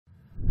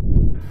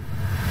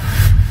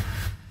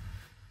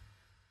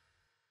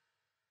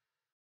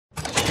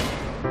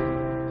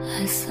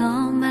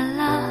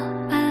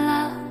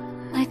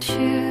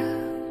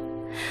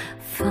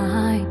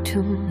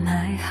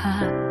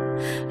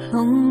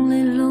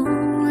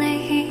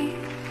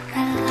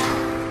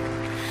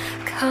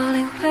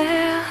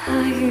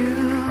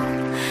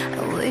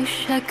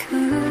wish I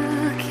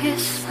could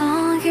kiss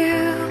on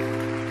you.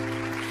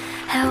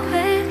 I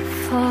wait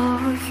for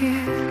you,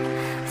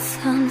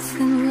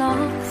 something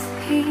lost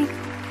in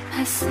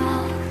my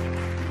soul.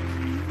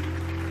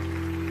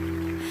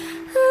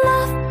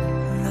 Love,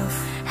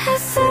 I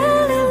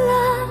fell in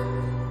love.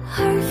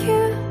 Are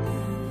you?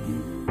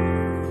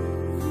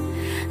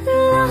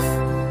 Love,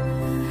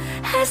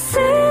 I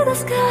see the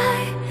sky.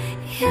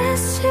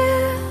 Yes, you.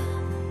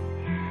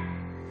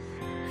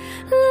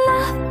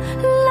 Love,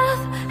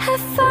 love, I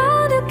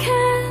found you.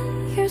 Can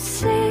you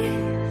see?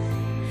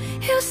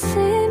 You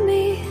see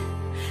me.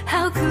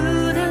 How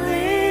could I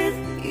leave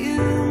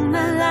you?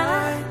 My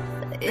life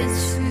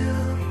is you.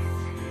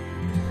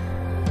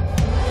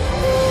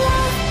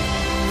 Love,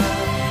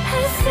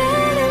 I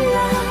fell in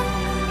love.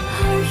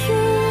 Are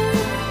you?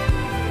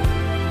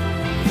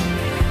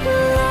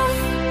 Love,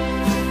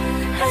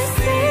 I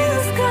see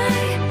the sky.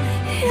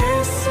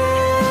 Yes,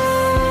 you.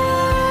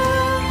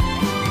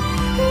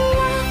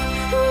 Love,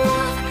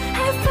 love,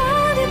 I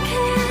found you.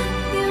 Can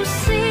you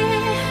see?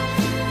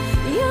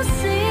 You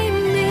see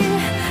me.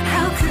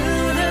 How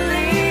could I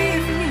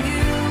leave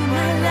you?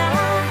 My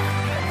life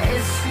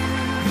is you.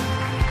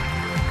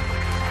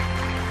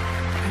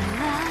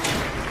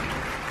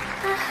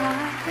 My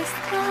heart is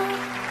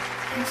love,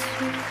 is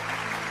you.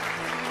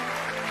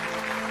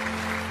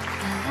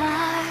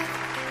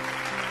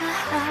 My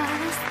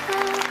heart is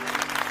love,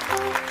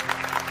 oh,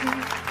 you.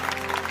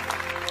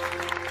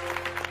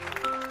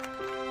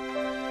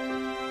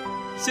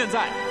 现在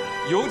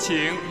有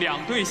请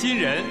两对新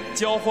人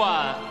交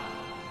换。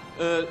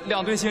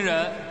两对新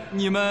人，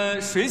你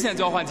们谁先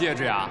交换戒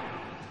指呀？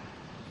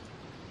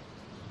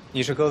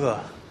你是哥哥，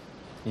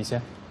你先。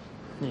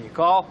你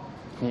高，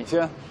你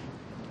先。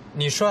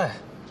你帅，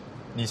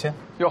你先。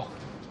哟，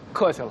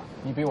客气了，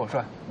你比我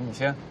帅，你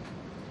先。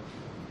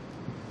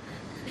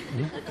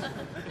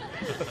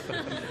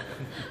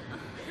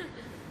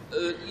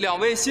两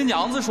位新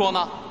娘子说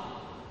呢？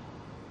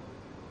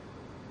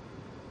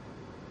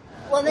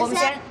我们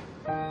先。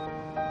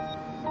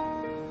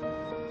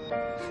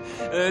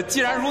既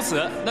然如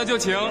此，那就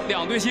请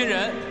两对新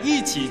人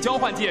一起交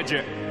换戒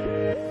指。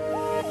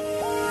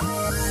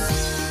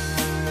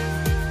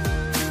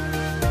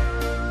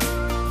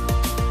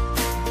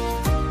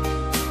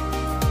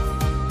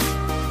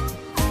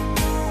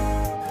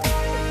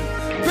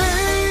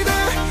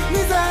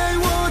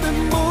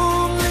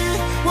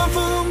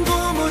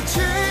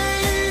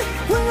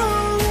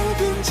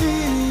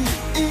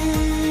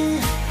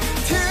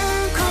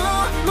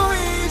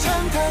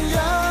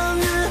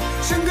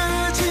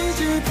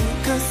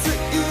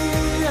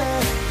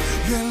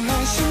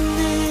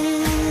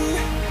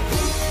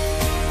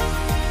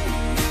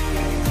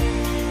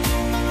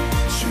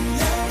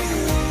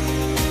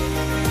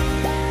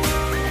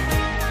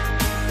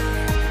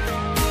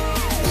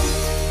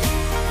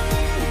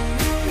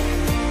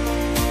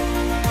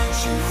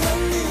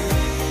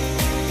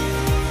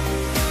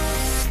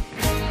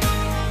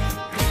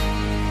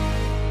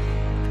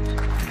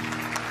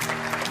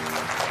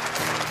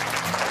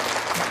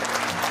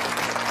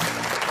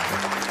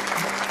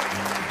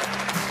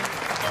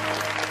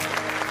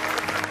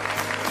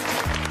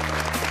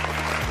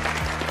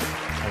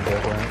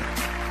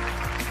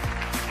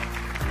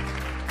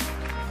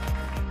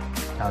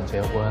想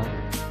结婚？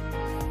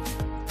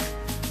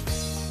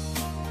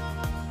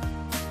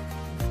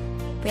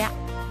不要。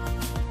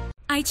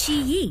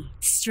iQiyi,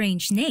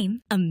 strange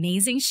name,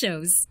 amazing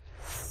shows.